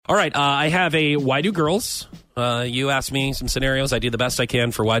All right, I have a why do girls? You asked me some scenarios. I do the best I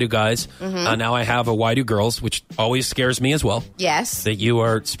can for why do guys. Now I have a why do girls, which always scares me as well. Yes. That you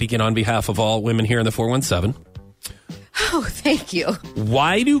are speaking on behalf of all women here in the 417. Oh, thank you.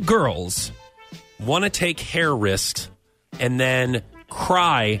 Why do girls want to take hair risks and then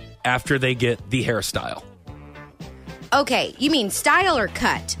cry after they get the hairstyle? Okay, you mean style or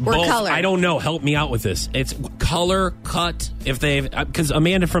cut or Both. color? I don't know. Help me out with this. It's color, cut. If they've, because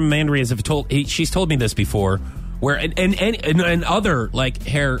Amanda from Mandria's she's told me this before. Where and other like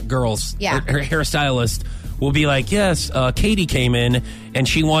hair girls, her hairstylist will be like, yes, Katie came in and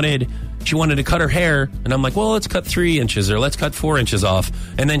she wanted to cut her hair, and I'm like, well, let's cut 3 inches or let's cut 4 inches off,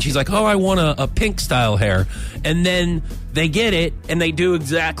 and then she's like, oh, I want a pink style hair, and then they get it and they do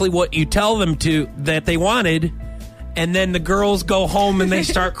exactly what you tell them to that they wanted. And then the girls go home and they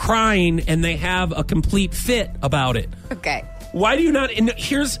start crying and they have a complete fit about it. Okay. Why do you not? And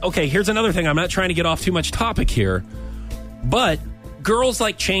here's another thing. I'm not trying to get off too much topic here, but girls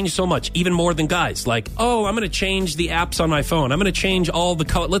like change so much, even more than guys. Like, oh, I'm going to change the apps on my phone. I'm going to change all the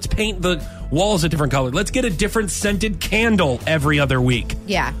color. Let's paint the walls a different color. Let's get a different scented candle every other week.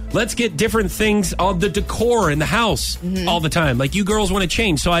 Yeah. Let's get different things on the decor in the house all the time. Like, you girls want to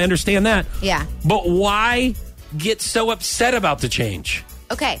change, so I understand that. Yeah. But why get so upset about the change?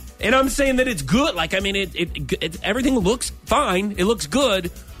 Okay. And I'm saying that it's good. Like, I mean, it everything looks fine. It looks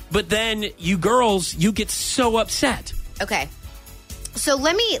good. But then you girls, you get so upset. Okay. So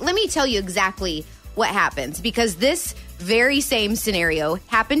let me tell you exactly what happens, because this very same scenario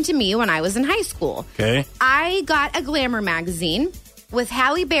happened to me when I was in high school. Okay. I got a Glamour magazine with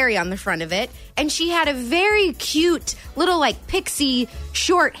Halle Berry on the front of it, and she had a very cute little like pixie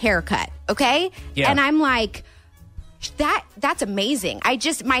short haircut. Okay. Yeah. And I'm like, that's amazing.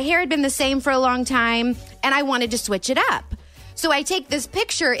 My hair had been the same for a long time and I wanted to switch it up. So I take this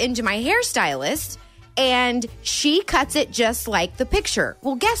picture into my hairstylist and she cuts it just like the picture.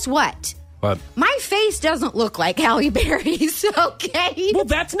 Well, guess what? What? My face doesn't look like Halle Berry's, okay? Well,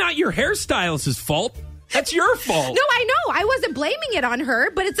 that's not your hairstylist's fault. That's your fault. No, I know. I wasn't blaming it on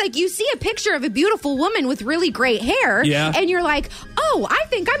her, but it's like you see a picture of a beautiful woman with really great hair, and you're like, oh, I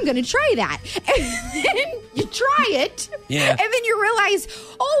think I'm going to try that. And then you try it, and then you realize,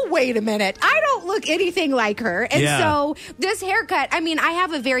 oh, wait a minute, I don't look anything like her. And so this haircut, I mean, I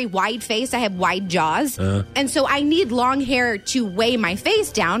have a very wide face. I have wide jaws. And so I need long hair to weigh my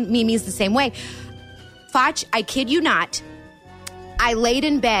face down. Mimi's the same way. Foch, I kid you not, I laid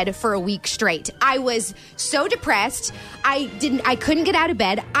in bed for a week straight. I was so depressed. I couldn't get out of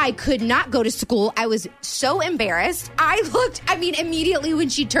bed. I could not go to school. I was so embarrassed. Immediately when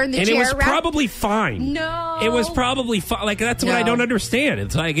she turned the chair around. And it was probably fine. No. It was probably fine. Like, that's what I don't understand.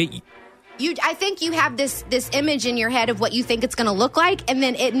 It's like... I think you have this image in your head of what you think it's going to look like, and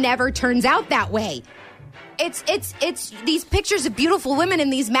then it never turns out that way. It's these pictures of beautiful women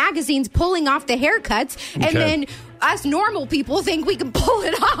in these magazines pulling off the haircuts, and then us normal people think we can pull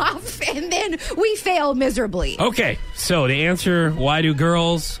it off, and then we fail miserably. Okay, so to answer why do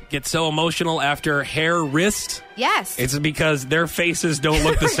girls get so emotional after hair risks? Yes. It's because their faces don't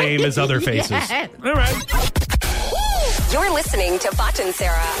look the same as other faces. Yes. All right. You're listening to Foch and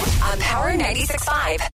Sarah on Power 96.5.